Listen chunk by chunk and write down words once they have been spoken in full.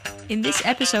In this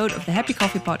episode of the Happy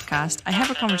Coffee Podcast, I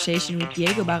have a conversation with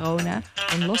Diego Baraona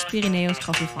on Los Pirineos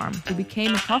Coffee Farm, who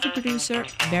became a coffee producer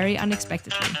very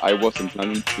unexpectedly. I wasn't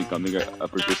planning to becoming a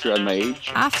producer at my age.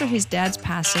 After his dad's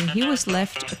passing, he was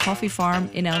left a coffee farm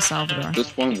in El Salvador.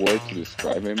 Just one word to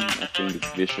describe him, I think it's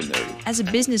visionary. As a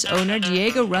business owner,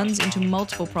 Diego runs into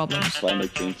multiple problems.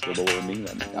 Climate change, global warming,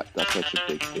 I mean, that's such a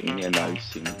big thing, and I've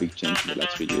seen a big change in the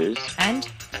last few years. And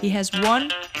he has one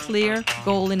clear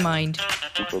goal in mind.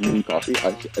 For me, coffee,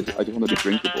 I just want to be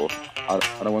drinkable. I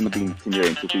don't want to be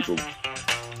intimidating to people.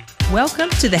 Welcome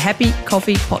to the Happy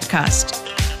Coffee Podcast.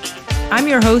 I'm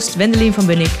your host, Wendelin van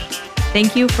Bunnik.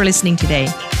 Thank you for listening today.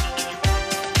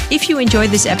 If you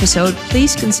enjoyed this episode,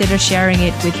 please consider sharing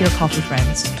it with your coffee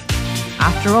friends.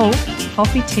 After all,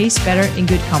 coffee tastes better in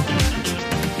good company.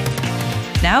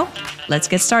 Now, let's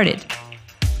get started.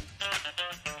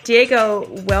 Diego,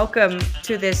 welcome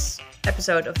to this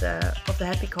episode of the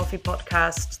Happy Coffee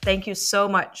Podcast. Thank you so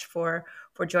much for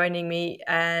joining me.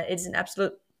 It's an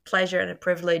absolute pleasure and a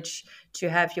privilege to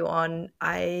have you on.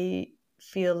 I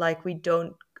feel like we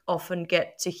don't often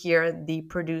get to hear the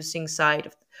producing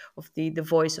side of the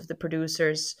voice of the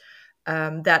producers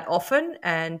that often.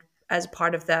 And as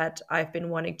part of that, I've been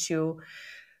wanting to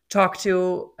talk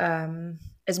to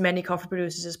as many coffee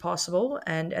producers as possible,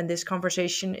 and this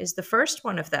conversation is the first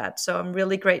one of that. So I'm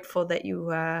really grateful that you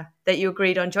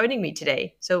agreed on joining me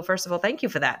today. So first of all, thank you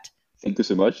for that. Thank you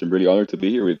so much. I'm really honored to be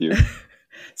here with you.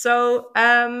 So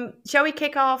shall we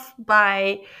kick off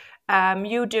by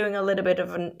you doing a little bit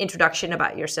of an introduction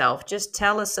about yourself? Just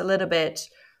tell us a little bit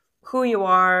who you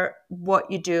are,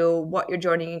 what you do, what your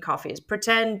journey in coffee is.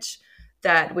 Pretend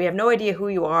that we have no idea who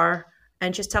you are,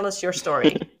 and just tell us your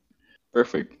story.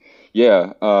 Perfect.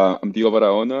 Yeah, I'm Diego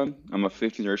Baraona. I'm a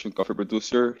fifth-generation coffee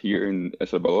producer here in El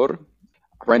Salvador.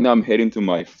 Right now, I'm heading to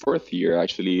my fourth year,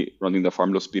 actually, running the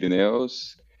farm Los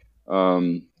Pirineos.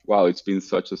 Wow, it's been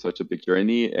such a big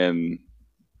journey, and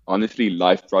honestly,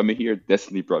 life brought me here,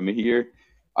 destiny brought me here.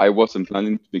 I wasn't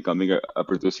planning to becoming a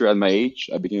producer at my age.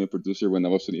 I became a producer when I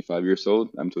was 25 years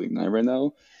old. I'm 29 right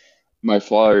now. My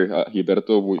father,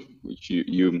 Gilberto, which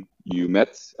you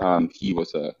met,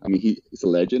 he's a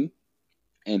legend.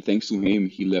 And thanks to him,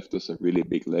 he left us a really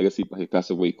big legacy. But he passed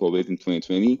away COVID in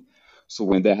 2020. So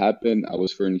when that happened, I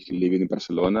was currently living in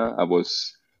Barcelona. I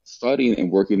was studying and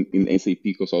working in SAP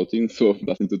consulting, so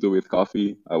nothing to do with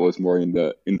coffee. I was more in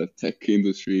the tech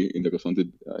industry, in the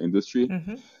consulting industry.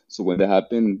 Mm-hmm. So when that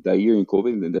happened, that year in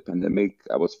COVID, in the pandemic,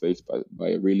 I was faced by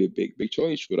a really big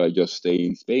choice. Would I just stay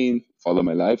in Spain, follow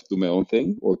my life, do my own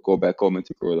thing, or go back home and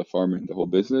take over the farm and the whole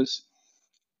business?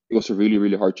 It was a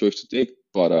really hard choice to take,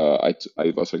 but I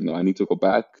was like, no, I need to go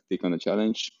back, take on a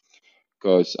challenge,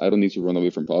 because I don't need to run away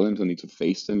from problems. I need to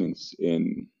face them,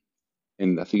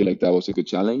 and I feel like that was a good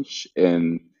challenge.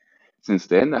 And since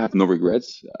then, I have no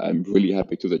regrets. I'm really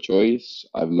happy to the choice.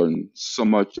 I've learned so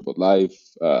much about life.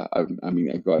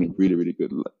 I've gotten really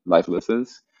good life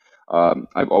lessons.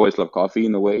 I've always loved coffee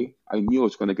in a way. I knew I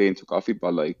was going to get into coffee,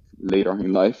 but like later on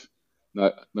in life,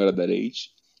 not at that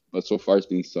age. But so far, it's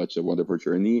been such a wonderful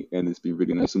journey, and it's been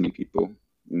really nice to meet people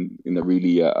in a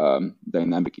really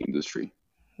dynamic industry.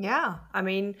 Yeah, I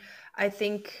mean, I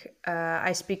think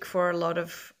I speak for a lot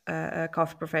of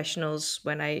coffee professionals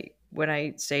when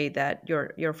I say that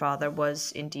your father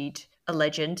was indeed a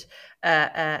legend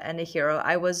and a hero.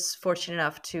 I was fortunate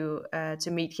enough to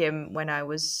meet him when I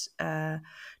was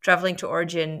traveling to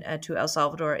Origin to El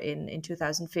Salvador in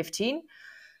 2015.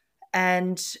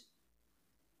 And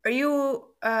are you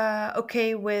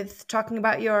okay with talking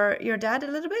about your dad a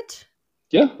little bit?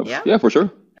 Yeah, for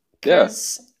sure. Yeah.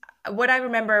 Because what I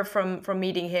remember from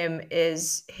meeting him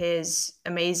is his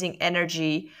amazing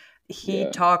energy. He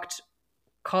talked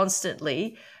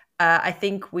constantly. I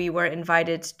think we were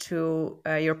invited to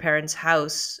your parents'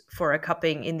 house for a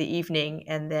cupping in the evening,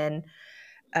 and then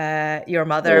your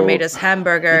mother made us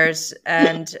hamburgers,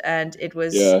 and it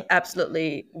was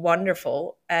absolutely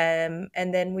wonderful. And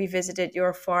then we visited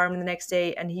your farm the next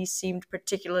day, and he seemed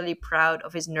particularly proud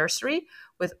of his nursery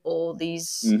with all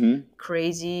these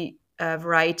crazy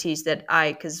varieties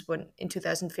because when in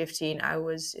 2015 I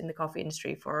was in the coffee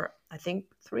industry for I think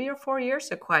 3 or 4 years,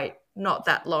 so quite not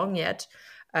that long yet.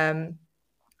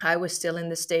 I was still in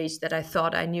the stage that I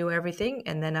thought I knew everything,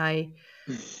 and then I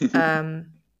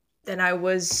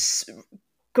was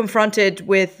confronted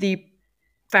with the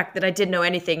fact that I didn't know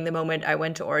anything the moment I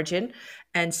went to Origin,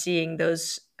 and seeing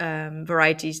those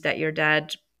varieties that your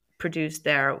dad produced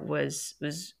there was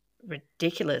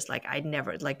ridiculous. Like I'd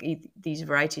never these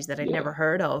varieties that I'd never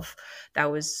heard of. That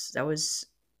was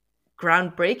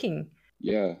groundbreaking.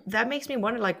 That makes me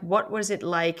wonder, like, what was it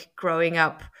like growing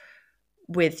up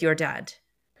with your dad?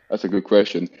 That's a good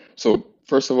question. So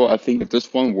first of all, I think if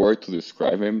there's one word to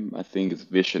describe him, I think it's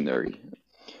visionary.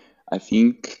 I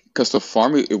think because the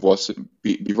farm, it was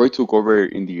before he took over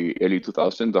in the early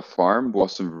 2000s, the farm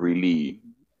wasn't really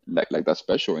like that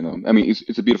special, you know. I mean,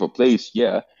 it's a beautiful place,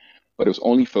 yeah, but it was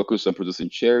only focused on producing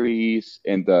cherries,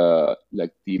 and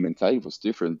like the mentality was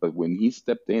different. But when he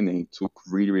stepped in and he took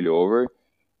really over,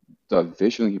 the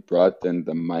vision he brought and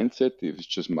the mindset, it was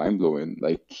just mind blowing.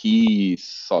 Like he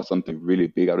saw something really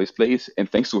big out of his place, and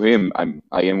thanks to him,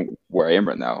 I am where I am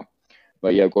right now.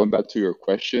 But yeah, going back to your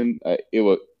question,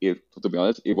 to be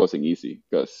honest, it wasn't easy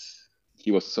because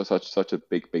he was such a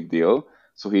big deal.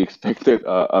 So he expected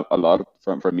a lot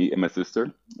from me and my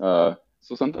sister.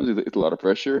 So sometimes it's a lot of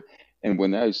pressure. And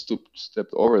when I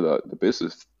stepped over the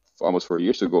business almost 4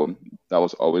 years ago, that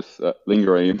was always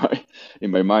lingering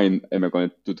in my mind. Am I going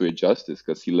to do it justice?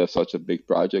 Because he left such a big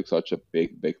project, such a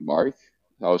big mark.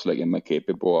 I was like, am I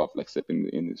capable of like stepping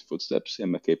in his footsteps?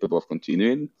 Am I capable of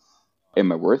continuing? Am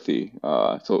I worthy?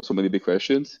 So many big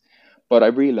questions. But I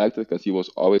really liked it because he was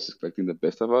always expecting the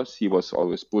best of us. He was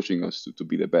always pushing us to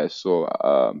be the best. So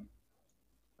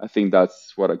I think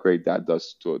that's what a great dad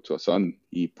does to a son.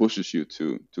 He pushes you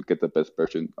to get the best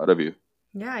version out of you.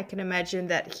 Yeah, I can imagine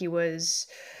that he was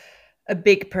a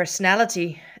big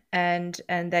personality, and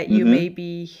that you may Mm-hmm.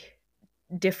 be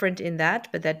different in that,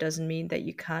 but that doesn't mean that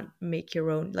you can't make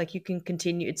your own. Like, you can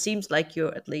continue. It seems like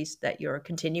you're, at least that you're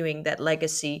continuing that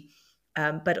legacy,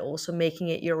 but also making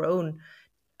it your own.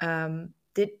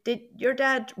 Did your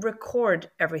dad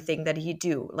record everything that he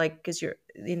do? Like, because you're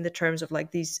in the terms of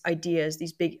like these ideas,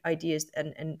 these big ideas,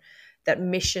 and that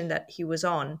mission that he was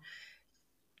on.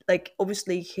 Like,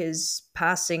 obviously his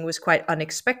passing was quite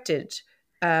unexpected.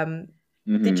 Um,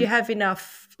 did you Mm-hmm. have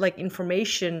enough like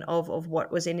information of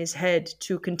what was in his head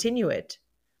to continue it?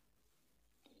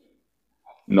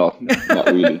 No,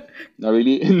 not really, not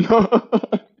really. No.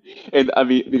 And I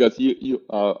mean, because you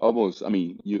almost, I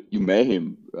mean, you met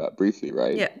him briefly,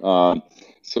 right? Yeah.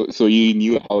 So you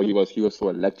knew how he was. He was so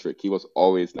electric. He was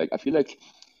always like, I feel like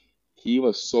he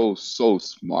was so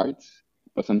smart,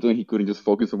 but sometimes he couldn't just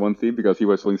focus on one thing because he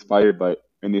was so inspired by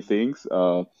many things.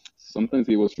 Sometimes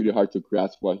it was really hard to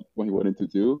grasp what he wanted to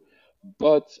do.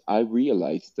 But I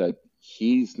realized that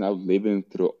he's now living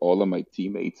through all of my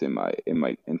teammates and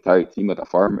my entire team at the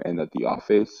farm and at the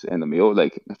office and the mill.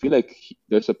 Like I feel like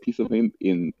there's a piece of him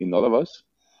in all of us.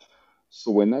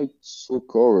 So when I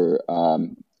took over,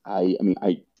 I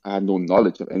had no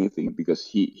knowledge of anything because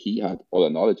he had all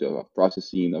the knowledge of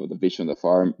processing, of the vision of the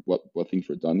farm, what things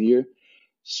were done here.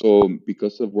 So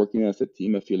because of working as a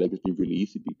team, I feel like it's been really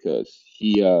easy because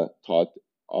he taught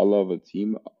all of the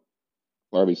team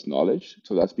part of his knowledge.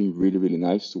 So that's been really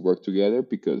nice to work together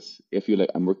because I feel like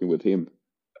I'm working with him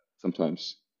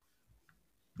sometimes.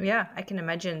 Yeah, I can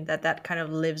imagine that that kind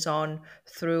of lives on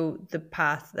through the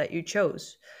path that you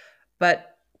chose.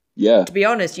 But Yeah, to be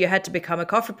honest, you had to become a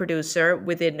coffee producer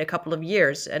within a couple of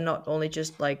years, and not only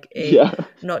just like a yeah.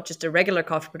 not just a regular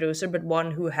coffee producer, but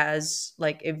one who has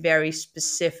like a very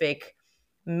specific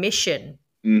mission.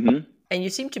 Hmm. And you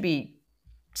seem to be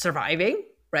surviving,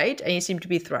 right? And you seem to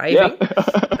be Yeah. thriving.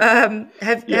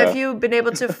 Have Yeah. you been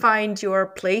able to find your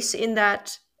place in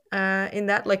that,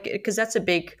 like, because that's a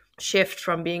big shift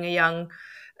from being a young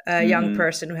Hmm.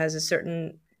 person who has a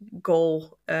certain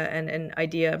goal, and an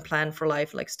idea and plan for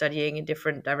life, like studying a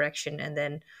different direction, and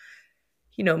then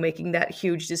making that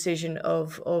huge decision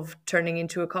of turning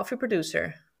into a coffee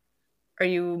producer. Are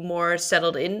you more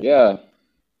settled in? Yeah.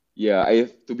 Yeah,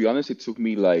 to be honest, it took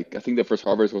me like I think the first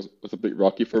harvest was a bit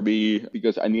rocky for me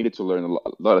because I needed to learn a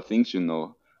lot of things, you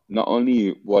know. Not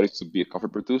only what is to be a coffee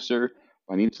producer,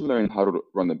 but I need to learn how to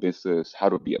run a business, how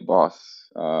to be a boss,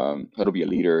 how to be a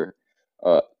leader,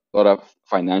 a lot of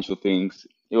financial things.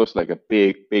 It was like a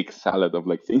big salad of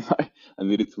like things I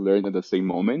needed to learn at the same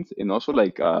moment, and also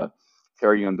like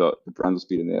carrying on the brand of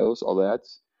Pirineos, all that.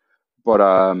 But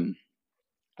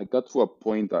I got to a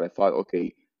point that I thought,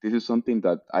 okay, this is something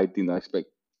that I did not expect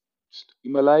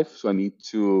in my life, so I need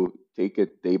to take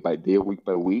it day by day, week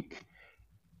by week,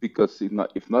 because if not,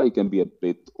 it can be a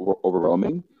bit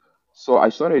overwhelming. So I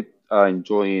started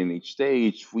enjoying each day,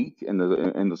 each week, and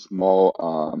the small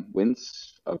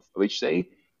wins of each day,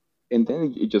 and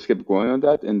then it just kept going on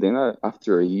that. And then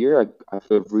after a year, I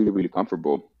felt really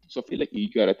comfortable. So I feel like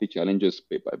you gotta take challenges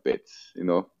bit by bit. You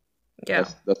know, Yeah,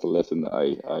 that's the lesson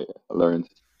I learned.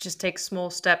 just take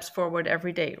small steps forward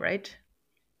every day, right?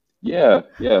 Yeah,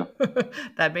 yeah.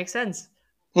 That makes sense.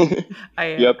 I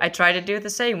Yep. I try to do the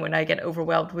same when I get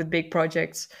overwhelmed with big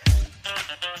projects.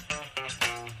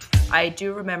 I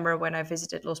do remember when I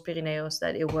visited Los Pirineos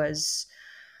that it was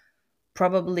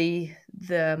probably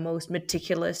the most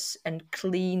meticulous and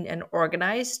clean and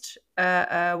organized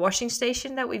washing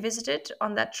station that we visited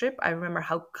on that trip. I remember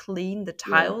how clean the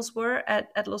Yeah. tiles were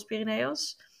at Los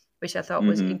Pirineos, which I thought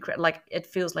was Hmm. incredible. Like it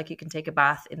feels like you can take a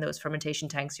bath in those fermentation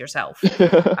tanks yourself.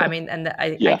 I mean, and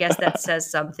I Yeah. guess that says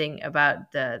something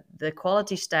about the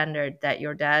quality standard that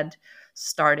your dad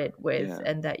started with Yeah.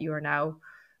 and that you are now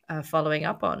following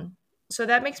up on. So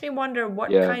that makes me wonder,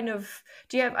 what Yeah. kind of,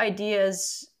 do you have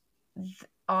ideas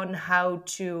on how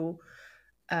to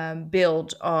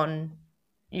build on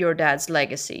your dad's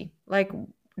legacy? Like,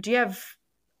 do you have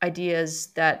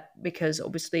ideas that, because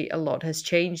obviously a lot has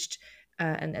changed,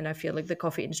 and I feel like the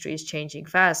coffee industry is changing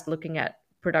fast, looking at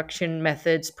production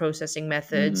methods, processing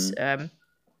methods, Hmm.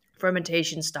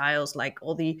 fermentation styles, like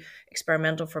all the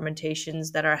experimental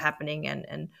fermentations that are happening,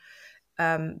 and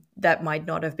that might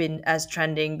not have been as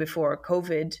trending before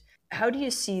COVID. How do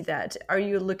you see that? Are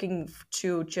you looking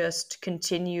to just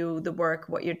continue the work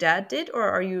what your dad did, or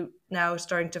are you now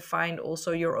starting to find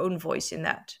also your own voice in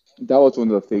that? That was one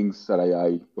of the things that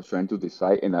I was trying to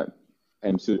decide, and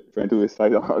I'm still trying to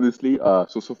decide honestly.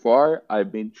 So far,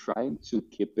 I've been trying to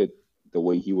keep it the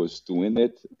way he was doing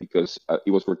it because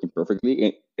it was working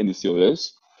perfectly, and it still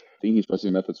is. I think his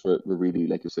processing methods were really,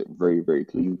 like you said, very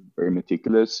clean, very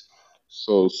meticulous.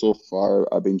 So far,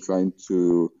 I've been trying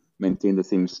to maintain the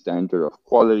same standard of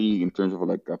quality in terms of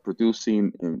like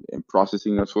producing and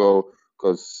processing as well,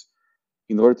 because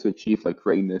in order to achieve like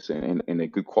greatness and a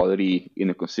good quality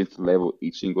in a consistent level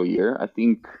each single year, I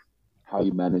think how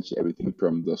you manage everything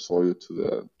from the soil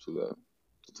to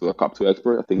the cup to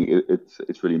export, I think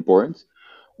it's really important.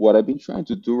 What I've been trying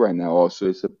to do right now also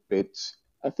is a bit.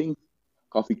 I think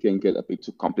coffee can get a bit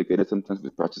too complicated sometimes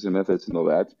with processing methods and all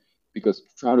that, because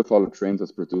trying to follow trends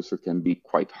as a producer can be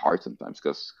quite hard sometimes.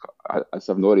 Because as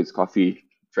I've noticed, coffee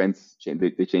trends change,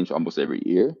 they change almost every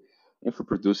year, and for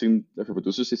producers,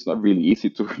 it's not really easy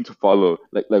to to follow.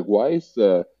 Like why is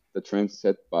the trend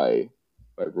set by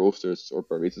roasters or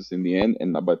baristas in the end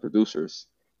and not by producers?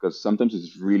 Because sometimes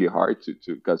it's really hard to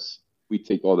because we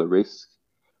take all the risks.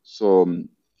 So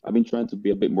I've been trying to be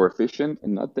a bit more efficient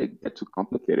and not get too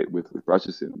complicated with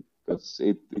processing because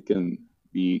it can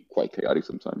be quite chaotic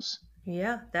sometimes.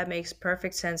 Yeah, that makes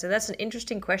perfect sense. And that's an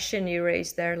interesting question you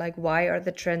raised there. Like, why are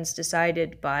the trends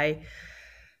decided by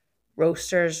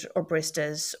roasters or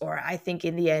baristas, or I think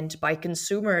in the end by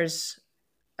consumers,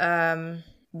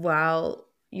 while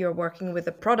you're working with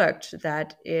a product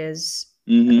that is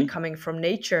Hmm. coming from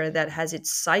nature, that has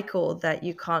its cycle that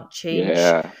you can't change.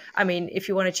 Yeah. I mean, if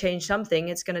you want to change something,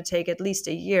 it's going to take at least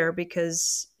a year,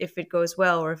 because if it goes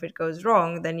well or if it goes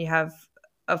wrong, then you have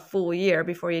a full year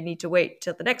before you need to wait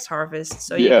till the next harvest.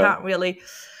 So you Yeah. can't really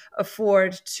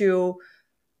afford to,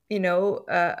 you know,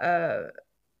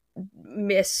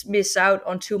 miss out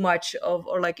on too much of,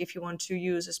 or like if you want to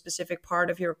use a specific part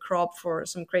of your crop for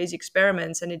some crazy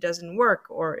experiments and it doesn't work,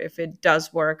 or if it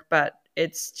does work but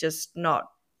it's just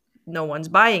not, no one's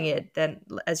buying it, then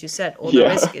as you said, all the Yeah.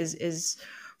 risk is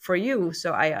for you.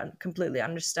 So I completely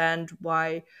understand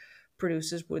why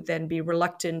producers would then be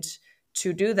reluctant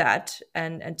to do that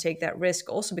and take that risk,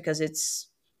 also because it's,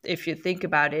 if you think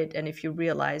about it and if you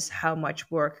realize how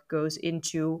much work goes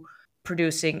into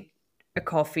producing a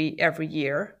coffee every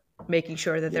year, making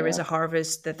sure that there is Yeah. a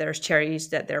harvest, that there's cherries,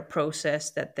 that they're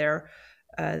processed, that they're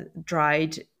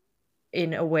dried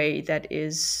in a way that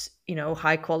is,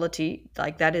 high quality,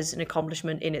 like that is an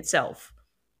accomplishment in itself,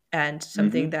 and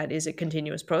something Hmm. that is a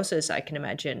continuous process, I can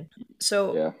imagine.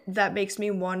 So Yeah. that makes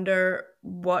me wonder,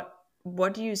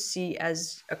 what do you see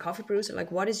as a coffee producer?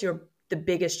 Like, what is the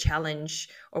biggest challenge,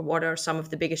 or what are some of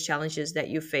the biggest challenges that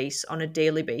you face on a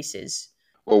daily basis?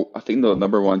 Well, I think the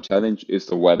number one challenge is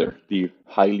the weather, the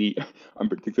highly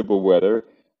unpredictable weather,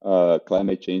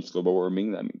 climate change, global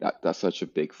warming. I mean, that's such a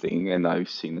big thing, and I've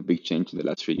seen a big change in the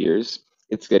last 3 years.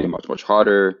 It's getting much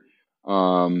hotter.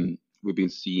 We've been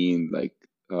seeing like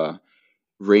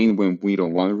rain when we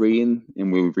don't want rain,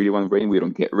 and when we really want rain, we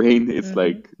don't get rain. It's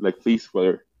Hmm. please,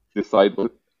 weather, decide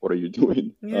what are you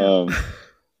doing? Yeah.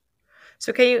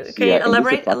 So So can you yeah, and these are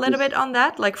elaborate a little factors. bit on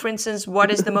that? Like, for instance,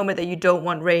 what is the moment that you don't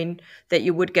want rain, that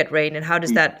you would get rain, and how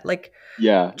does that, like,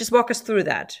 Yeah. just walk us through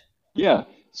that? Yeah.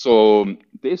 So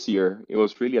this year it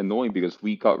was really annoying because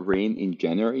we got rain in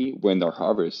January when our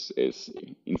harvest is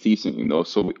in season,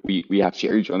 So we have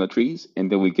cherries on the trees,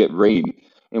 and then we get rain,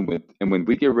 and when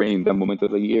we get rain that moment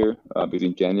of the year,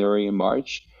 between January and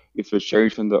March, if there's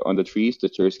cherries on the trees, the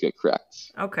cherries get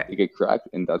cracked. Okay. They get cracked,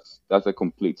 and that's a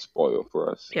complete spoil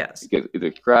for us. Yes. It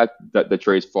gets cracked, that the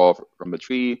cherries fall from the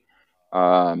tree.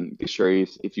 The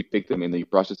cherries, if you pick them and then you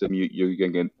process them, you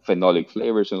can get phenolic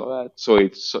flavors and all that. So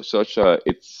it's such a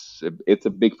it's a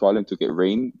big problem to get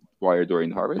rain while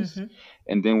during harvest. Hmm.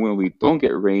 And then when we don't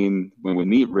get rain, when we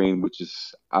need rain, which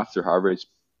is after harvest,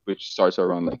 which starts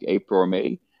around like April or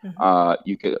May, Hmm.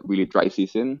 you get a really dry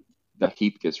season. The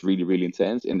heat gets really, really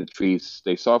intense, and the trees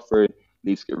they suffer.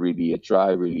 Leaves get really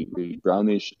dry, really, really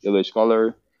brownish, yellowish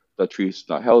color. The tree's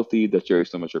not healthy. The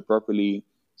cherries don't mature properly.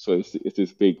 So it's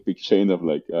this big, big chain of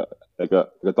like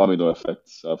a domino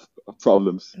effects of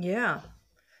problems. Yeah,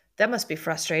 that must be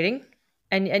frustrating.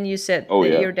 And you said Oh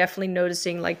that yeah. you're definitely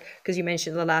noticing, like, because you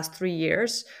mentioned the last 3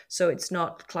 years, so it's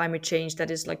not climate change that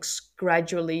is like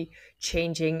gradually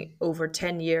changing over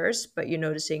 10 years, but you're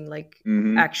noticing like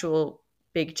Hmm. actual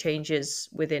big changes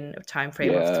within a time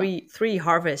frame of Yeah. three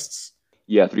harvests.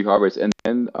 Yeah, 3 harvests, and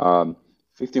then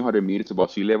 1,500 meters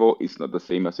above sea level is not the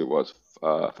same as it was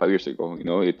 5 years ago.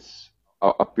 It's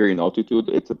up here in altitude.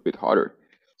 It's a bit hotter.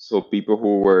 So people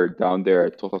who were down there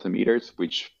at 12,000 meters,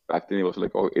 which back then it was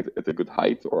like, oh, it's a good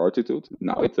height or altitude.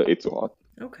 Now it's so hot.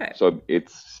 Okay. So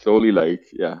it's slowly like,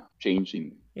 yeah,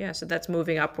 changing. Yeah, so that's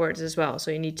moving upwards as well. So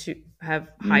you need to have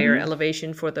higher Hmm.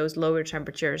 elevation for those lower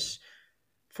temperatures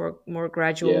for more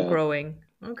gradual Yeah, growing.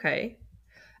 Okay.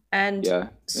 And yeah.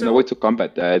 And a way so, to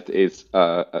combat that is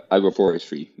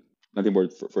agroforestry. Nothing more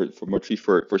for more trees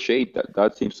for shade.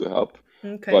 That seems to help,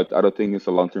 okay. but I don't think it's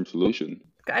a long-term solution.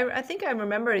 I think I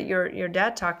remember your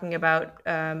dad talking about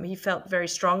he felt very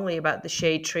strongly about the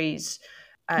shade trees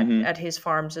Hmm. at his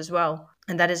farms as well,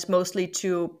 and that is mostly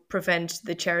to prevent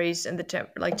the cherries and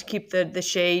like to keep the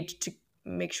shade to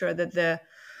make sure that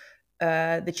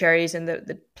the cherries and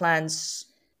the plants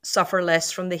suffer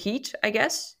less from the heat. I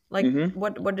guess. Like Hmm.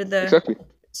 what did the Exactly.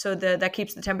 so the that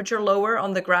keeps the temperature lower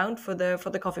on the ground for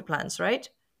the coffee plants, right?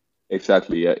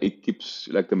 Exactly. Yeah. It keeps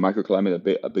like the microclimate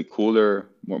a bit cooler,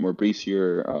 more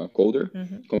breezier, colder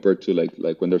Hmm. compared to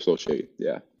like when there's no shade.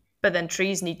 Yeah. But then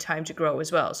trees need time to grow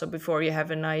as well. So before you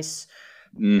have a nice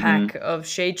Hmm. pack of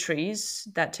shade trees,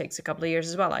 that takes a couple of years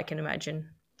as well, I can imagine.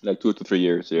 Like 2 to 3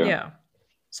 years. Yeah. Yeah.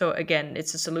 So again,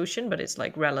 it's a solution, but it's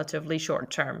like relatively short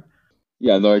term.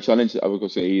 Yeah. No, a challenge I would go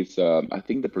say is I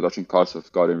think the production costs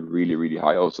have gotten really, really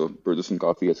high. Also, producing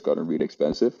coffee has gotten really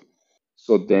expensive.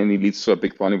 So then it leads to a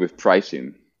big problem with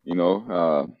pricing. You know,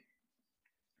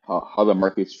 how the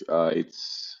market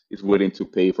it's willing to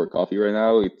pay for coffee right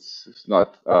now. It's not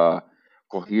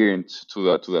coherent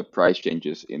to the price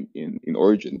changes in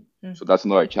origin. So Mm. that's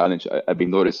another challenge I've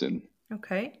been noticing.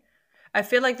 Okay. I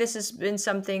feel like this has been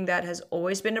something that has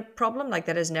always been a problem, like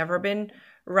that has never been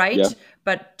right. Yeah.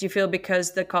 But do you feel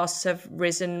because the costs have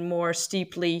risen more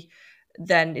steeply,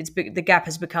 then the gap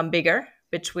has become bigger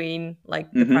between like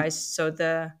the Hmm. price, so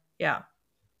yeah,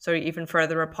 so even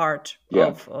further apart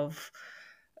Yeah. of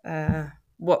uh,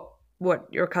 what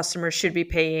your customers should be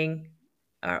paying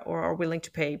or are willing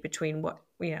to pay between what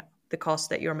the cost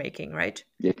that you're making, right?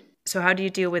 Yeah. So how do you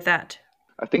deal with that?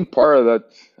 I think part of that,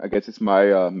 I guess, it's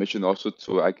my mission also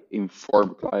to like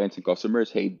inform clients and customers,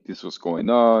 hey, this was going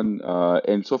on.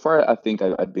 And so far, I think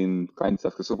I've been kind of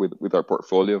successful with our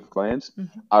portfolio of clients. Mhm.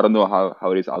 I don't know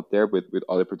how it is out there with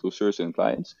other producers and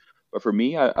clients, but for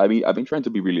me, I mean, I've been trying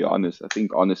to be really honest. I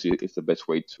think honesty is the best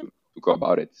way to go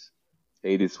about it.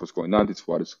 Hey, this is what's going on. This is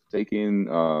what it's taking.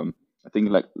 I think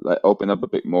like open up a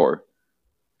bit more.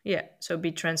 Yeah, so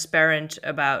be transparent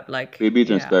about Be yeah,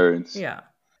 transparent. yeah.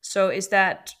 So is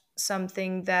that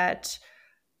something that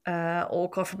all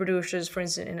coffee producers, for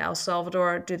instance, in El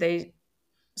Salvador, do they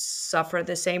suffer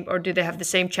the same, or do they have the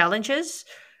same challenges,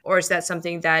 or is that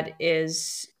something that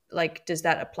is like, does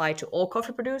that apply to all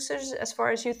coffee producers as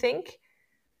far as you think?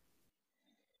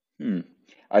 Hmm.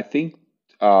 I think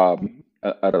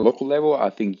at a local level, I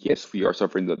think yes, we are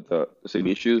suffering the same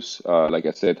issues. Like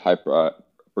I said, high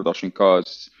production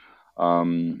costs,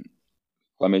 um,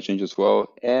 climate change as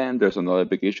well. And there's another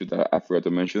big issue that I forgot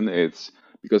to mention. It's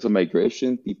because of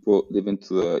migration, people living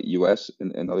to the US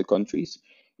and other countries.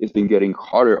 It's been getting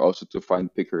harder also to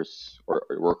find pickers or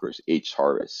workers each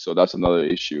harvest. So that's another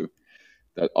issue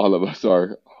that all of us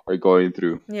are going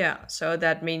through, Yeah, so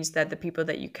that means that the people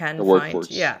that you can the find,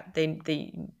 workforce. yeah,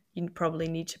 they you probably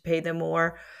need to pay them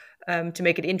more to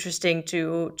make it interesting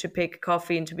to pick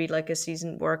coffee and to be like a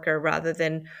seasoned worker, rather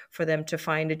than for them to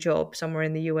find a job somewhere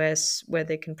in the US where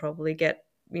they can probably get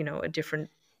a different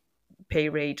pay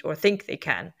rate or think they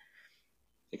can.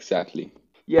 Exactly.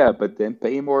 Yeah, but then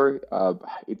pay more,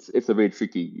 it's a very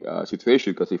tricky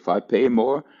situation because if I pay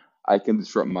more, I can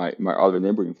disrupt my other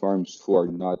neighboring farms who are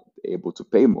not able to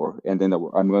pay more, and then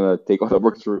I'm gonna take all the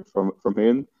work from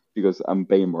him because I'm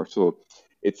paying more. So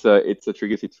it's a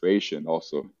tricky situation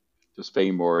also. Just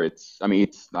paying more, I mean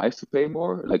it's nice to pay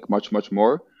more, like much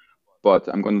more, but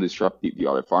I'm gonna disrupt the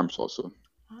other farms also.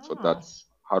 So Oh, that's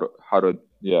how to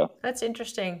Yeah. That's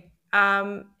interesting.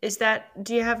 Is that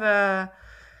do you have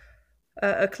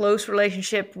a close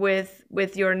relationship with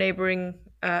your neighboring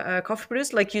coffee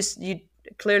producer? Like you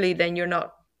clearly then you're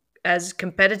not as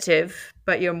competitive,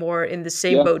 but you're more in the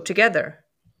same Yeah, boat together.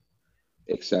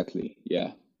 exactly.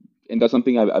 Yeah. And that's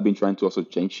something I've been trying to also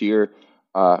change here.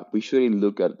 We shouldn't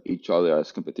look at each other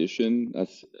as competition,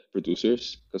 as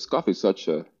producers, because coffee is such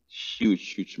a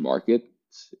huge market.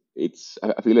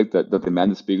 I feel like the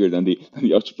demand is bigger than the than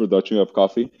the actual production of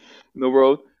coffee in the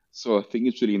world. So I think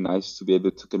it's really nice to be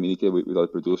able to communicate with other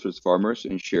producers, farmers,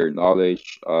 and share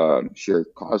knowledge, share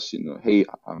costs. You know, hey,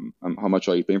 how much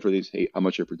are you paying for this? Hey, how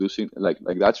much you're producing? Like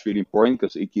that's really important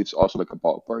because it gives also like a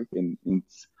ballpark and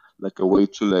it's like a way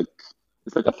to like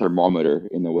it's like a thermometer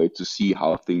in a way to see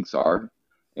how things are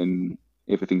and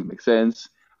if things make sense.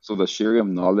 So the sharing of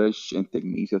knowledge and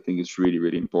techniques, I think, is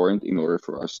really important in order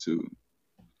for us to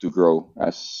grow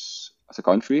as a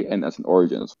country and as an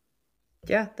origin.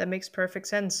 Yeah, that makes perfect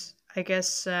sense. I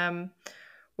guess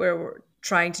we're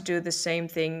trying to do the same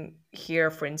thing here,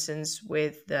 for instance,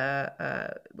 with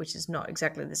the which is not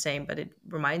exactly the same, but it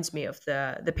reminds me of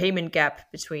the payment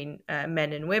gap between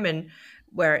men and women,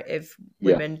 where if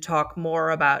Yeah. women talk more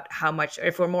about how much,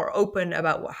 if we're more open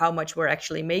about how much we're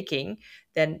actually making,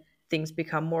 then things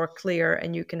become more clear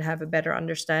and you can have a better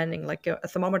understanding, like a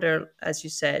thermometer, as you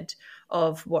said,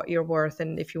 of what you're worth.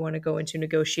 And if you want to go into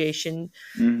negotiation,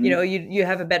 Hmm. you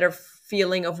have a better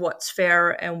feeling of what's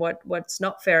fair and what's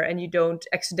not fair, and you don't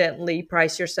accidentally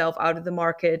price yourself out of the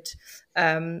market.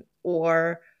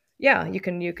 Or yeah, you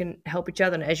can help each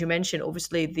other. And as you mentioned,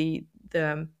 obviously the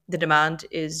demand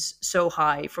is so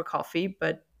high for coffee,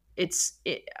 but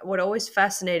what always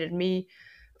fascinated me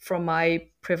from my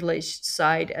privileged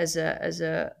side as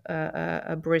a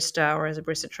barista, or as a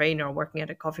barista trainer working at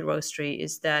a coffee roastery,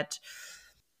 is that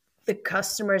the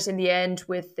customers in the end,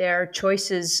 with their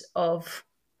choices of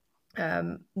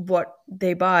what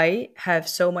they buy, have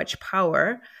so much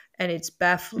power, and it's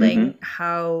baffling Hmm.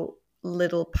 how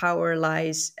little power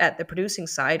lies at the producing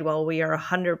side, while we are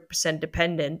 100%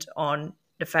 dependent on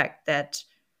the fact that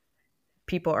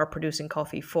people are producing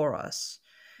coffee for us.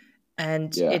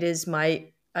 And Yeah. it is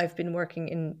my I've been working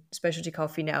in specialty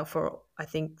coffee now for I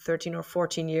think 13 or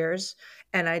 14 years,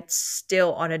 and I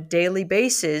still on a daily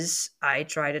basis I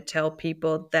try to tell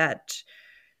people that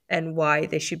and why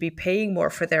they should be paying more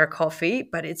for their coffee.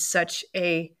 But it's such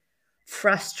a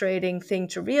frustrating thing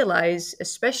to realize,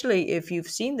 especially if you've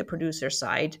seen the producer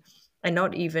side. And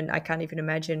not even, I can't even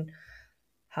imagine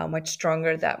how much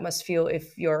stronger that must feel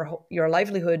if your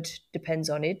livelihood depends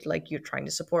on it. Like you're trying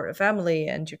to support a family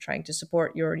and you're trying to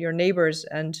support your neighbors.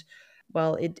 And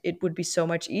well, it would be so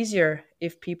much easier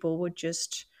if people would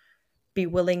just be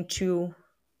willing to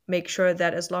make sure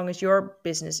that as long as your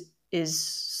business is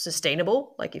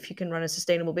sustainable, like if you can run a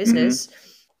sustainable Hmm. business,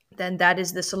 then that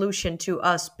is the solution to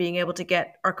us being able to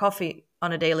get our coffee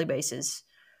on a daily basis.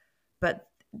 But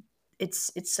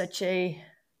it's such a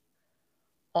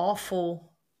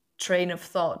awful train of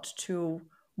thought to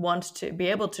want to be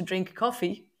able to drink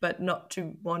coffee but not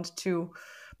to want to,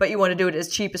 but you want to do it as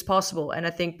cheap as possible. And I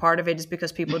think part of it is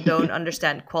because people don't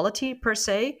understand quality per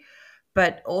se,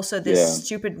 but also this Yeah.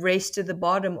 stupid race to the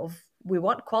bottom of, we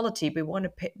want quality, we want to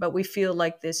pay, but we feel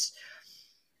like this,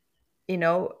 we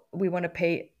want to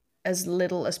pay as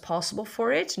little as possible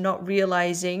for it, not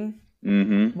realizing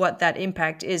Hmm. what that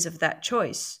impact is of that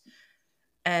choice.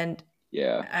 And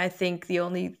Yeah. I think the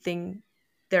only thing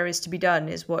there is to be done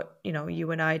is what,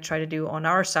 you and I try to do on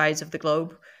our sides of the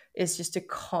globe, is just to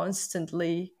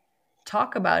constantly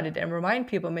talk about it and remind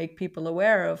people, make people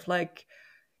aware of, like,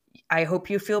 I hope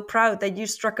you feel proud that you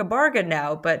struck a bargain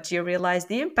now, but do you realize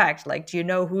the impact? Like, do you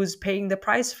know who's paying the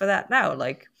price for that now?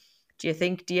 Like, do you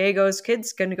think Diego's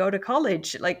kid's going to go to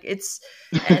college? Like, it's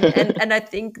and I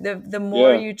think the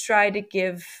more Yeah. you try to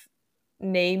give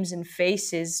names and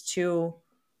faces to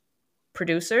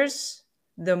producers,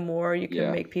 the more you can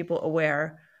Yeah. make people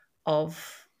aware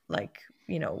of, like,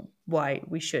 why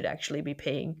we should actually be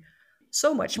paying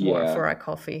so much more Yeah. for our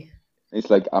coffee. It's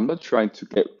like I'm not trying to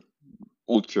get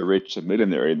ultra rich and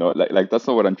millionaire, like that's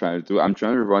not what I'm trying to do. I'm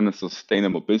trying to run a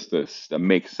sustainable business that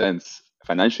makes sense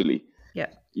financially, Yeah.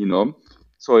 you know.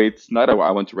 So it's not I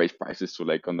want to raise prices to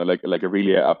like on the like a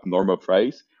really abnormal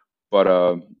price, but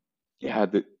yeah,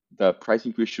 the price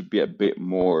increase should be a bit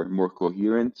more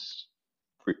coherent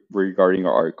regarding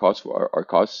our costs, our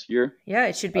costs here Yeah,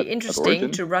 it should be at interesting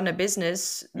origin. to run a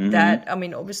business that, Mm-hmm. I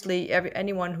mean, obviously,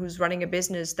 anyone who's running a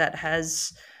business that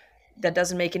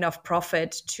doesn't make enough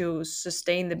profit to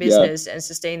sustain the Yeah, business and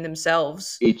sustain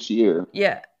themselves, each year.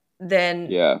 yeah, then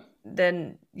Yeah.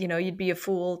 you'd be a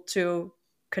fool to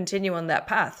continue on that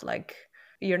path. Like,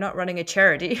 you're not running a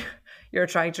charity. You're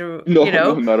trying to, No,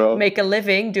 no, not at all. make a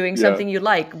living doing Yeah, something you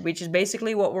like, which is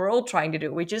basically what we're all trying to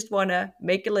do. We just want to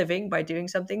make a living by doing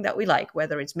something that we like,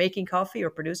 whether it's making coffee or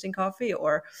producing coffee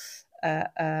or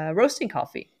roasting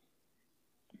coffee.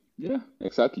 yeah,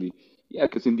 exactly. Yeah,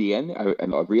 because in the end,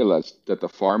 I realized that the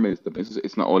farm is the business.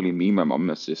 It's not only me, my mom, and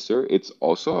my sister. It's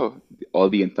also all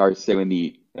the entire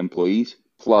 70 employees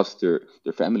plus their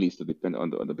families that depend on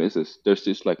the business. There's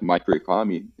this like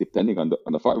microeconomy depending on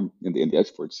the farm and the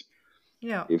exports.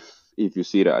 Yeah. If you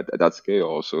see that at that scale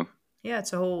also. Yeah,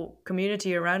 it's a whole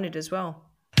community around it as well.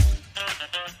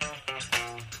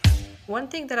 One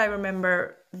thing that I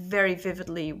remember very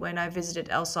vividly when I visited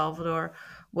El Salvador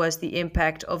was the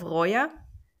impact of Roya.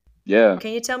 Yeah,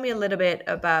 Can you tell me a little bit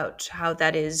about how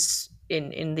that is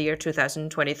in the year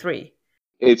 2023?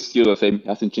 it's still the same.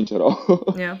 Hasn't changed at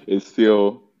all. Yeah. It's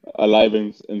still alive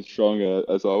and strong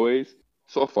as always.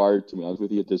 So far, to be honest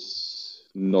with you, there's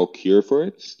no cure for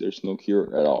it. There's no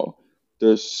cure at all.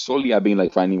 There's solely I've been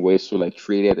like finding ways to like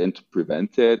treat it and to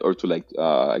prevent it or to like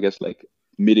I guess like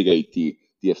mitigate the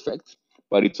effect.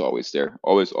 But it's always there,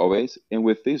 always, always. And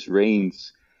with these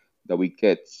rains that we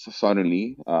get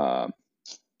suddenly,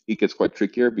 it gets quite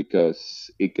trickier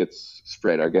because it gets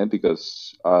spread again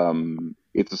because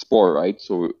it's a spore, right?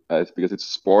 So it's because it's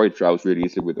a spore, it travels really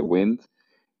easily with the wind,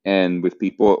 and with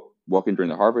people walking during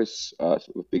the harvest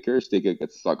with pickers, they can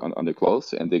get stuck on their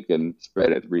clothes and they can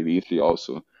spread it really easily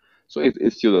also. So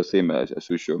it's still the same as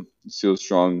usual. It's still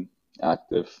strong,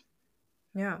 active.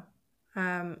 Yeah.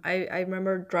 I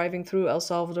remember driving through El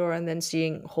Salvador and then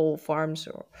seeing whole farms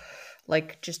or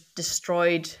like just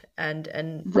destroyed and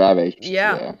Ravaged,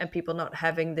 yeah, yeah. and people not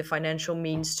having the financial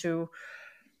means to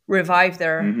revive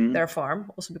Hmm. their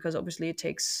farm. Also because obviously it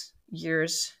takes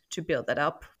years to build that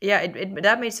up. Yeah, it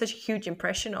that made such a huge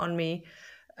impression on me.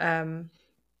 Um,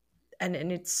 and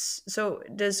it's so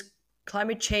does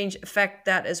climate change affect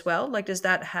that as well? Like, does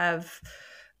that have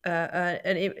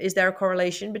is there a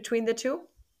correlation between the two?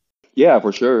 Yeah,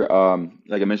 for sure.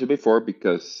 Like I mentioned before,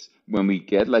 because when we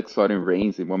get like sudden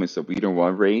rains in moments that we don't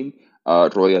want rain,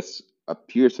 Royas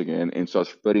appears again and starts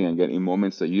spreading again in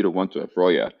moments that you don't want to have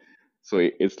Roya. So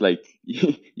it's like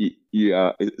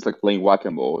it's like playing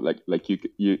whack-a-mole. Like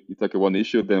you tackle one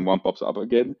issue, then one pops up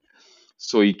again.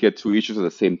 So you get two issues at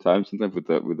the same time. Sometimes with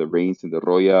the rains and the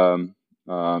Roya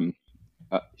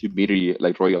humidity,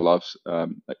 like Roya loves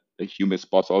like humid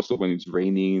spots also when it's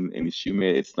raining and it's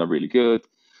humid, it's not really good.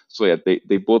 So yeah,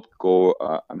 they both go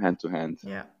hand to hand.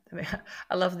 Yeah. I mean,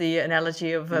 I love the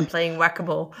analogy of playing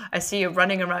whack-a-mole. I see you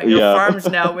running around your Yeah. farms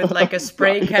now with like a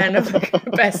spray can of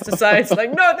pesticides.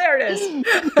 Like, no, there it is.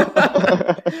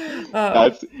 uh,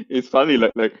 That's it's funny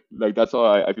like that's how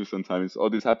I feel sometimes. Oh,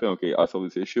 this happened, okay, I solve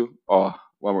this issue. Oh,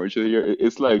 one more issue here.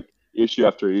 It's like issue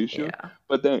after issue. yeah,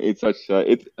 But then it's such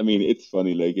it I mean it's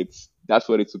funny, like it's that's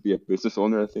what it's to be a business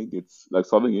owner, I think. It's like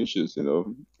solving issues, and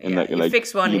yeah. You like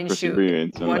fix one being issue,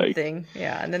 perseverant and one like thing,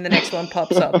 yeah, and then the next one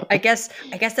pops up. I guess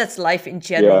that's life in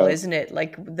general, yeah. isn't it?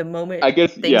 Like the moment I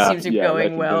guess things yeah, seem to be yeah, going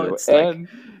life in well, general. it's like,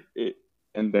 It,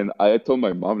 and then I told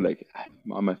my mom like,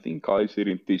 Mom, I think college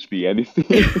didn't teach me anything.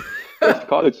 Because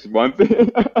college is one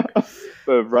thing,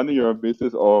 but running your own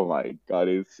business, oh my God,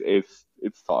 it's tough.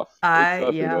 It's I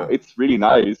tough. yeah. It's really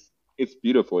nice. It's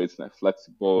beautiful. It's like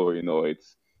flexible.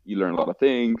 It's you learn a lot of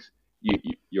things.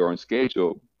 You're on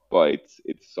schedule, but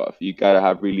it's tough. You gotta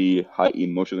have really high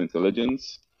emotional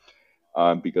intelligence,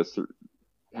 because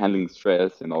handling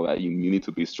stress and all that, you need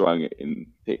to be strong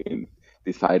in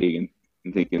deciding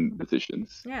and taking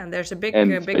decisions. Yeah, and there's And a big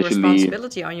especially,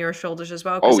 responsibility on your shoulders as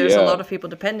well because oh there's a yeah, lot of people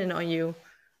dependent on you.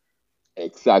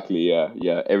 exactly, yeah,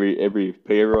 yeah. Every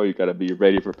payroll, you gotta be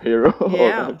ready for payroll. All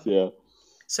Yeah. that, yeah,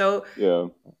 So yeah,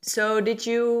 did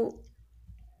you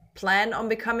plan on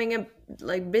becoming a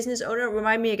like business owner?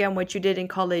 Remind me again what you did in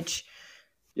college.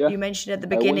 yeah. You mentioned at the I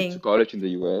went to beginning. college in the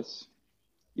U.S.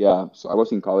 Yeah, so I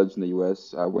was in college in the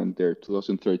U.S. I went there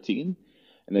 2013,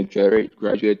 and then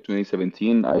graduated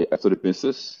 2017. I studied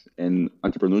business and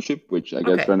entrepreneurship, which I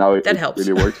guess Okay, right now that it helps.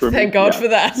 really works for me. Thank God Yeah, for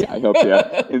that. yeah, I hope.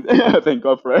 Yeah, thank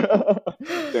God for it.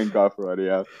 Thank God for it.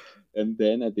 Yeah, and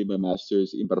then I did my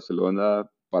master's in Barcelona,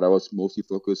 but I was mostly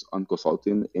focused on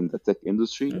consulting in the tech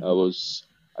industry. Mhm.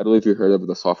 I don't know if you heard of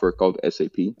the software called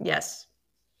SAP. Yes.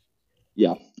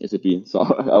 Yeah, SAP. So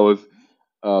I was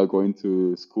going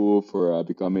to school for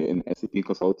becoming an SAP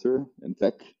consultant in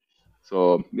tech.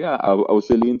 So yeah, I was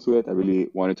really into it. I really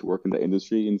wanted to work in the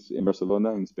industry in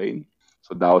Barcelona, in Spain.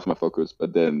 So that was my focus.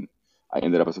 But then I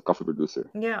ended up as a coffee producer.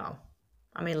 Yeah.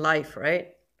 I mean, life, right?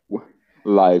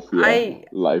 Life, yeah, I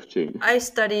life change. I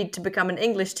studied to become an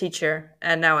English teacher,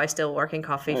 and now I still work in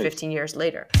coffee Nice. 15 years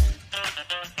later.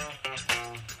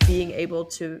 being able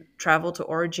to travel to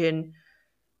origin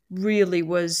really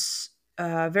was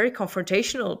very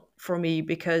confrontational for me,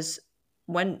 because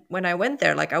when I went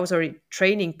there, like I was already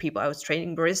training people, I was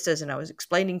training baristas, and I was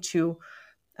explaining to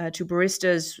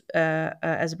baristas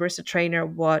as a barista trainer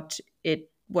what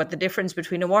the difference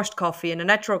between a washed coffee and a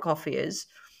natural coffee is,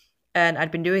 and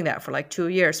I'd been doing that for like 2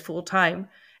 years full time,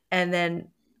 and then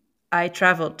I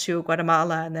traveled to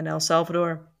Guatemala and then El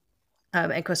Salvador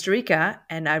and Costa Rica,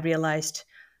 and I realized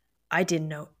I didn't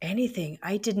know anything.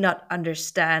 I did not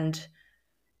understand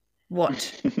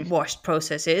what washed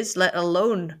process is, let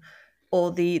alone all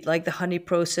the like the honey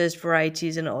processed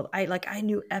varieties and all. I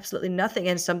knew absolutely nothing.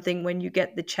 And something, when you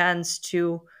get the chance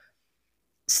to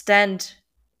stand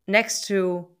next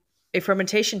to a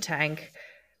fermentation tank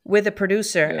with a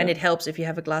producer, and Yeah. it helps if you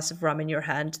have a glass of rum in your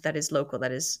hand that is local,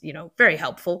 that is, very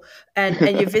helpful, and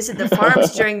you visit the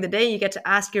farms during the day, you get to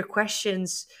ask your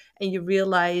questions, and you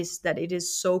realize that it is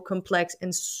so complex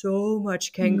and so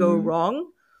much can go Mm,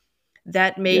 wrong.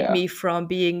 That made yeah. me from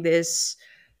being this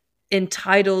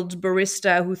entitled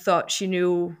barista who thought she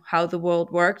knew how the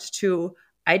world worked to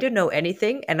I don't know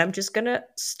anything, and I'm just gonna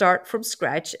start from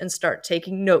scratch and start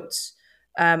taking notes.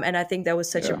 And I think that was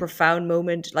such a Yeah. profound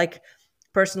moment. Like,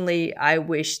 personally, I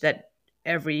wish that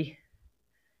every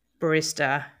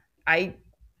barista, I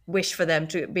wish for them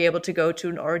to be able to go to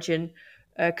an origin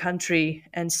country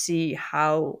and see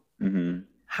Hmm.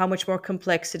 how much more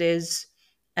complex it is,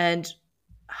 and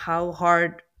how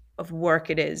hard of work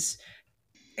it is.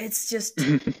 It's just,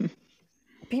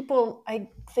 people, I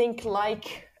think,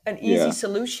 like an easy Yeah.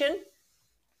 solution, Yeah.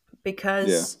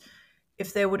 because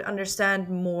if they would understand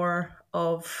more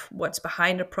of what's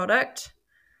behind a product,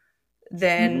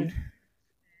 then Hmm.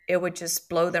 it would just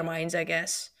blow their minds, I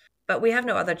guess. But we have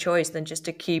no other choice than just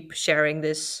to keep sharing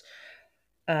this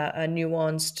a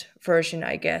nuanced version,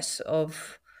 I guess,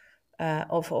 of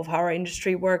how our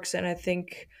industry works. And I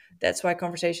think that's why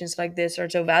conversations like this are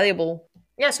so valuable.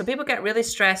 Yeah, so people get really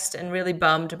stressed and really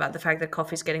bummed about the fact that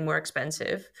coffee's getting more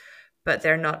expensive, but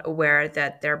they're not aware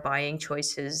that their buying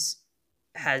choices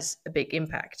has a big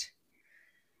impact.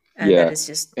 And that Yeah. is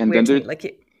just And weird then to me. there's Like,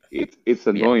 it's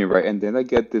yeah. annoying, right? And then I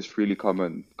get this really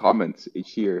common comments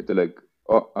each year. They're like,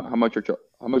 "Oh, how much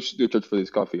do you charge for this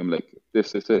coffee?" I'm like,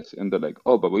 "This," and they're like,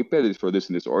 "Oh, but we pay this for this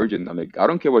in this origin." I'm like, "I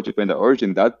don't care what you pay in the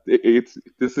origin. It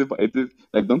is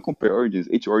like, don't compare origins.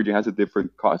 Each origin has a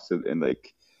different cost, and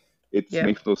like it Yeah.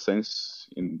 makes no sense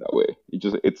in that way.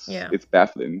 Yeah. It's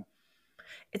baffling."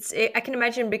 I can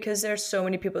imagine, because there's so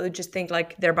many people who just think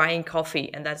like they're buying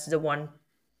coffee and that's the one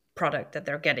product that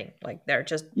they're getting. Like, they're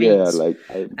just Yeah, beans. like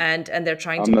And they're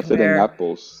trying I'm to not selling compare.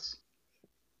 apples.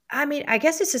 I mean, I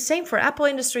guess it's the same for Apple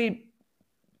industry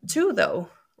too, though.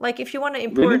 Like, if you want to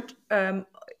Really? import,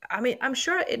 I mean, I'm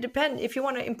sure it depends. If you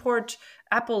want to import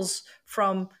apples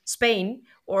from Spain,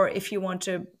 or if you want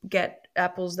to get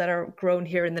apples that are grown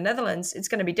here in the Netherlands, it's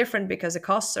going to be different, because the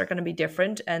costs are going to be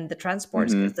different, and the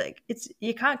transports. Mm-hmm. It's like, it's,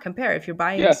 you can't compare. If you're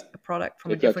buying Yeah, a product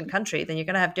from a different exactly. country, then you're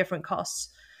going to have different costs.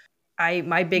 I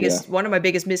my Yeah. biggest one of my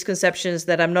biggest misconceptions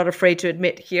that I'm not afraid to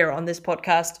admit here on this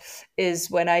podcast is,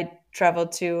 when I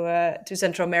traveled to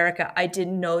Central America, I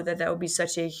didn't know that there would be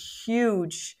such a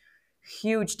huge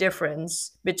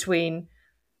difference between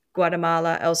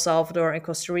Guatemala, El Salvador, and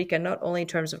Costa Rica. Not only in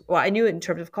terms of, well, I knew it in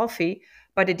terms of coffee,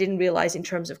 but I didn't realize in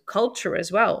terms of culture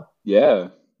as well. Yeah.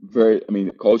 Very, I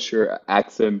mean, culture,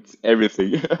 accent,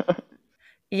 everything.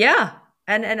 Yeah.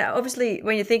 And obviously,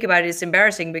 when you think about it, it's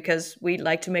embarrassing, because we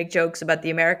like to make jokes about the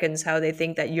Americans, how they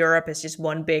think that Europe is just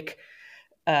one big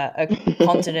a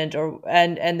continent, or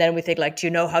and then we think like, do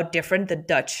you know how different the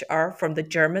Dutch are from the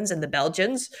Germans and the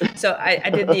Belgians? So I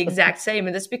did the exact same,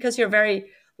 and that's because you're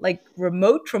very like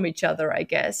remote from each other, I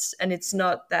guess, and it's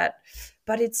not that,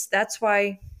 but that's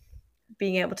why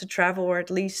being able to travel, or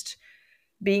at least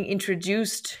being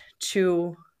introduced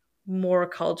to more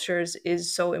cultures,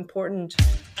 is so important.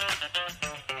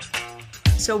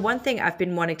 So one thing I've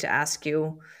been wanting to ask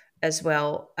you as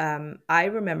well, I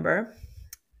remember,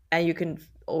 and you can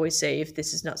always say if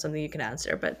this is not something you can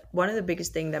answer, but one of the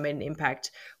biggest thing that made an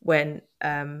impact when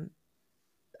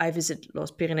I visited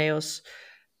Los Pirineos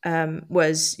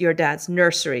was your dad's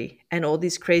nursery and all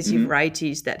these crazy Hmm.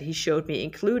 varieties that he showed me,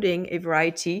 including a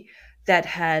variety that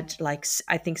had like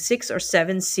I think 6 or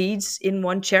 7 seeds in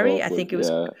one cherry. Oh, I think it was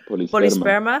yeah, polisperma.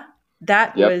 polysperma.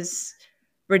 That Yep. was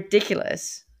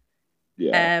ridiculous.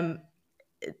 Yeah. Um,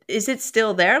 is it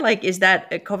still there? Like, is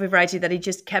that a coffee variety that he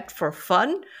just kept for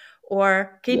fun?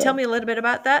 Or can you tell Yeah. me a little bit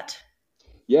about that?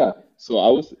 Yeah, so I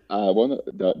was one of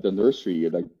the nursery,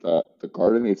 like the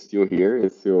garden is still here.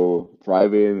 It's still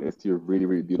thriving. It's still really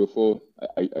really beautiful.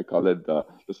 I call it the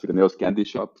Los Pirineos candy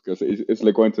shop because it's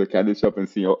like going to a candy shop and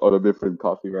seeing all the different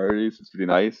coffee varieties. It's really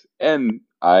nice. And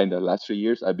in the last 3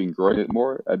 years, I've been growing it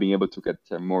more. I've been able to get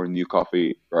some more new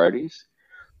coffee varieties.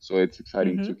 So it's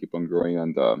exciting to Hmm. keep on growing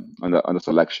on the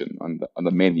selection on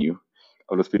the menu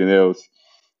of Los Pirineos.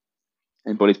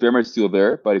 And but experiment is still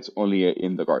there, but it's only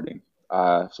in the garden.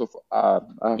 I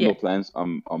have no Yeah. plans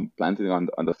on planting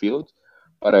on the field,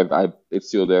 but it's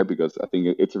still there because I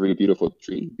think it's a really beautiful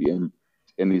tree, and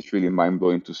it's really mind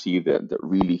blowing to see the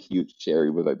really huge cherry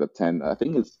with like the 10. I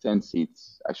think it's 10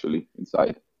 seeds actually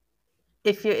inside.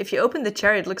 If you open the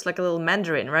cherry, it looks like a little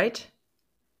mandarin, right?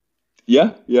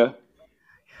 Yeah, yeah,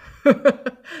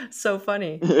 So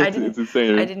funny. it's I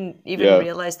insane. didn't even Yeah,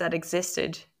 realize that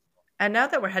existed. And now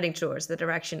that we're heading towards the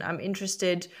direction, I'm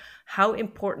interested, how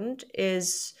important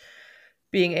is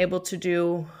being able to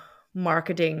do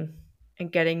marketing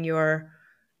and getting your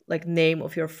like name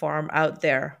of your farm out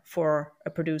there for a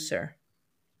producer?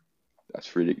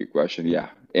 that's a really good question. Yeah,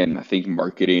 and I think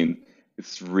marketing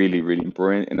is really, really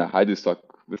important. And I had this talk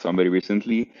with somebody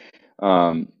recently.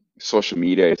 Social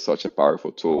media is such a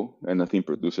powerful tool, and I think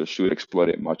producers should exploit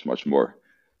it much, much more.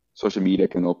 Social media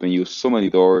can open you so many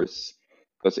doors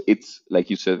because it's like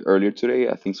you said earlier today.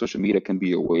 I think social media can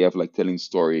be a way of like telling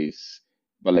stories,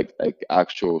 but like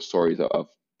actual stories of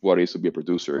what it is to be a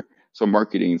producer. So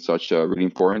marketing is such a really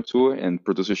important tool, and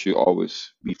producers should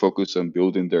always be focused on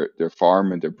building their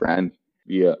farm and their brand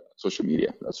via social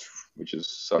media. That's which is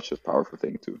such a powerful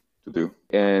thing to do.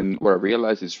 And what I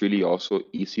realized is really also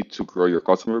easy to grow your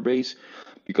customer base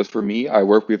because for me, I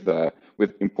work with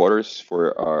importers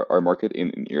for our market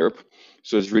in Europe.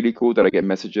 So it's really cool that I get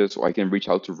messages or I can reach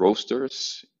out to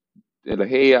roasters. They're like,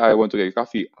 hey, I want to get a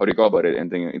coffee. How do you go about it? And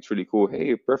then it's really cool.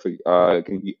 Hey, perfect.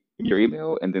 Can you give me your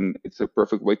email? And then it's a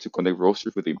perfect way to connect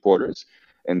roasters with the importers.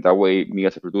 And that way, me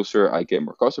as a producer, I get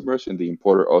more customers, and the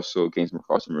importer also gains more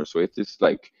customers. So it's this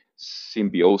like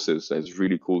symbiosis that's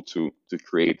really cool to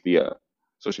create via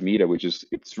social media, which is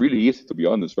it's really easy to be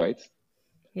honest, right?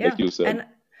 Like Yeah. you said.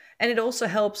 And it also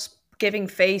helps giving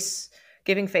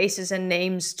faces and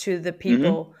names to the Hmm.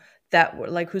 people that were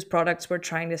like whose products we're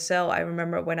trying to sell. I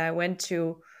remember when I went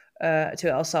to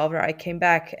El Salvador, I came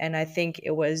back and I think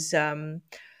it was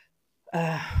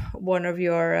uh, one of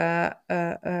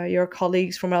your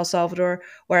colleagues from El Salvador,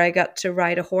 where I got to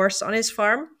ride a horse on his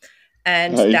farm,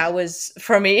 and that Nice. was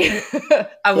for me.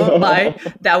 I won't lie,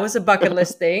 that was a bucket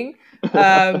list thing.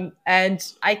 And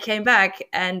I came back,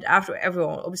 and after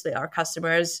everyone, obviously our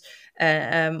customers,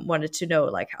 wanted to know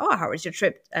like, oh, how was your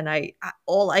trip? And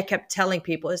all I kept telling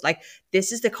people is like,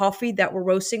 this is the coffee that we're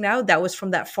roasting now. That was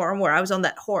from that farm where I was on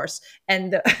that horse,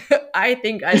 and I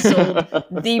think I sold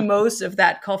the most of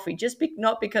that coffee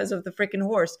not because of the freaking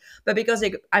horse, but because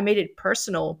I made it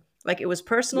personal. Like it was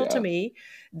personal to Yeah, me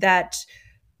that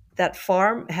that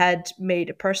farm had made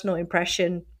a personal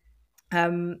impression.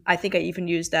 I think I even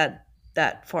used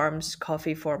that farm's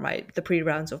coffee for my the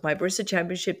pre-rounds of my barista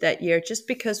championship that year, just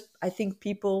because I think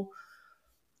people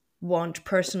want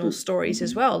personal stories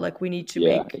as mhm. well. Like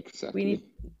Yeah, we need exactly.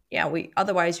 yeah we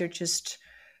otherwise you're just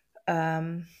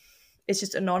um it's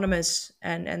just anonymous,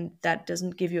 and that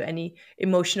doesn't give you any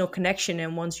emotional connection.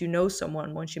 And once you know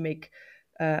someone, once you make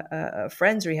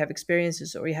friends, or you have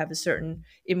experiences, or you have a certain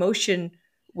emotion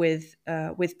with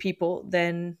people,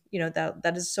 then you know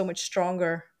that is so much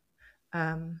stronger.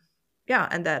 Yeah,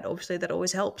 and that obviously that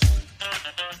always helps.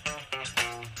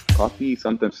 Coffee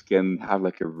sometimes can have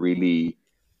like a really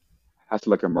has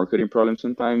like a marketing problem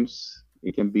sometimes.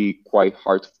 It can be quite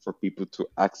hard for people to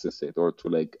access it or to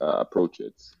like approach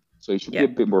it. So it should be Yeah, a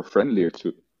bit more friendlier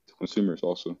to consumers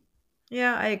also.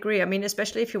 yeah, I agree. I mean,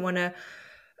 especially if you want to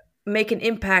make an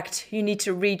impact, you need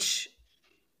to reach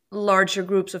larger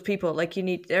groups of people. Like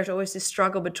there's always this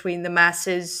struggle between the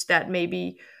masses that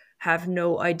maybe have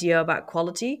no idea about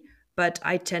quality. But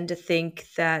I tend to think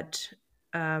that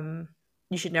um,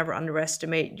 you should never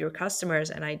underestimate your customers,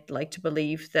 and I like to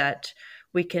believe that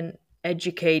we can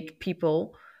educate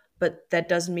people. But that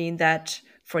doesn't mean that,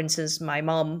 for instance, my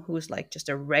mom, who's like just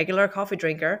a regular coffee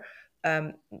drinker,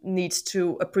 needs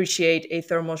to appreciate a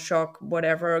thermal shock,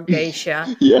 whatever,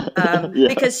 geisha, Yeah, yeah,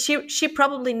 because she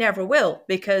probably never will.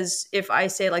 Because if I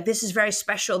say like, this is very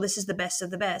special, this is the best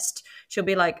of the best, she'll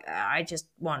be like, I just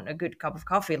want a good cup of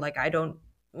coffee. Like I don't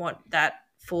want that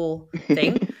full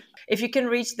thing. If you can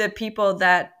reach the people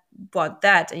that want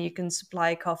that, and you can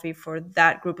supply coffee for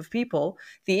that group of people,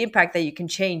 the impact that you can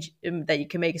change, that you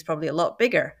can make, is probably a lot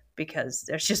bigger because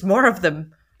there's just more of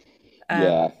them.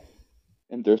 yeah. um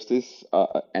And there's this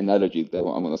analogy that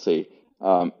I'm gonna say.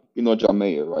 John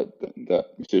Mayer, right? The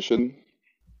musician.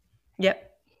 Yep.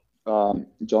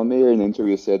 John Mayer in an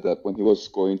interview said that when he was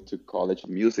going to college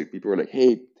in music, people were like,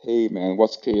 hey, man,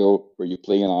 what scale were you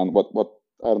playing on? What,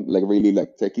 like really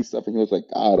like techie stuff?" And he was like,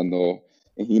 "I don't know."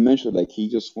 And he mentioned like he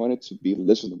just wanted to be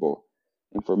listenable.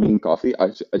 And for me in coffee, I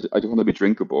just want to be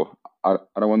drinkable. I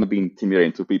don't want to be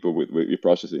intimidating to people with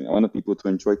processing. I want people to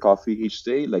enjoy coffee each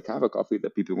day, like have a coffee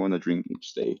that people want to drink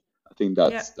each day. I think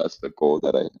Yeah. that's the goal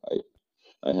that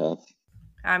I have.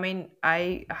 I mean,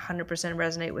 I 100%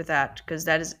 resonate with that, because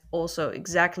that is also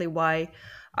exactly why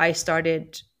I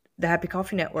started the Happy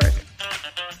Coffee Network.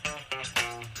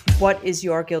 What is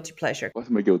your guilty pleasure? What's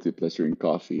my guilty pleasure in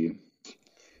coffee?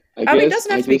 I I mean, it guess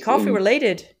doesn't I have to be just coffee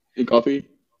related. in coffee.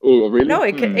 Oh, really? No,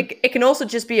 it can also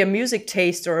just be a music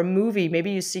taste or a movie. Maybe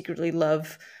you secretly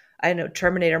love, I don't know,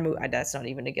 Terminator movie. That's not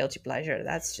even a guilty pleasure.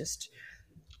 That's just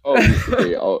Oh,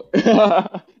 okay. Oh,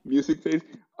 music taste.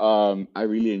 I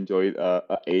really enjoyed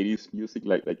 80s music,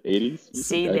 like 80s music.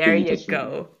 See, I there think you just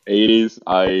go. 80s.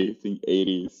 I think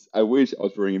 80s. I wish I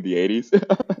was born in the 80s.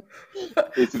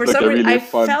 It's just For like some a reason, really I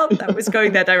fun felt that was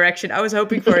going that direction. I was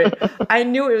hoping for it. I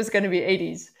knew it was going to be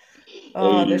 80s.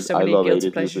 Oh, there's 80s. so I many love guilty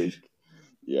 80s pleasures. music.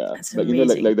 Yeah, That's like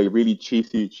amazing. like the really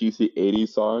cheesy 80s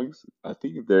songs. I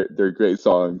think they're great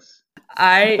songs.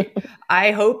 I I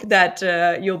hope that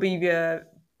you'll be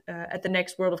at the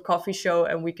next World of Coffee show,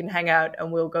 and we can hang out,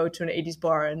 and we'll go to an 80s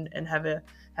bar and have a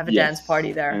dance Yes,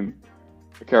 party there. and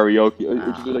karaoke.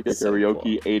 We should do Ah, like a so cool.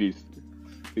 karaoke 80s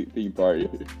theme party.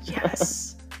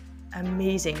 Yes.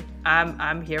 Amazing.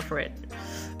 I'm here for it.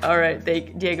 All right,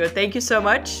 Diego, thank you so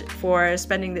much for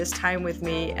spending this time with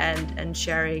me and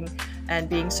sharing and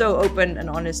being so open and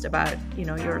honest about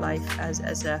your life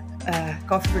as a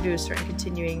coffee producer and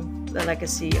continuing the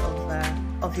legacy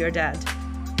of your dad.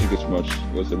 Thank you so much.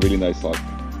 It was a really nice talk.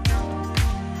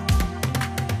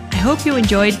 I hope you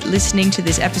enjoyed listening to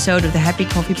this episode of the Happy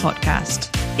Coffee Podcast.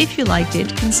 If you liked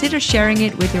it, consider sharing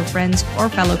it with your friends or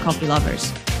fellow coffee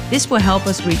lovers. This will help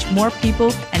us reach more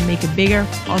people and make a bigger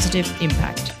positive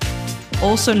impact.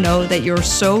 Also know that you're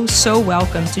so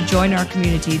welcome to join our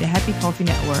community, the Happy Coffee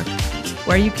Network,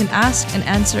 where you can ask and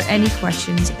answer any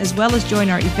questions, as well as join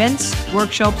our events,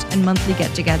 workshops, and monthly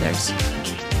get-togethers.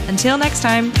 Until next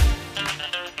time.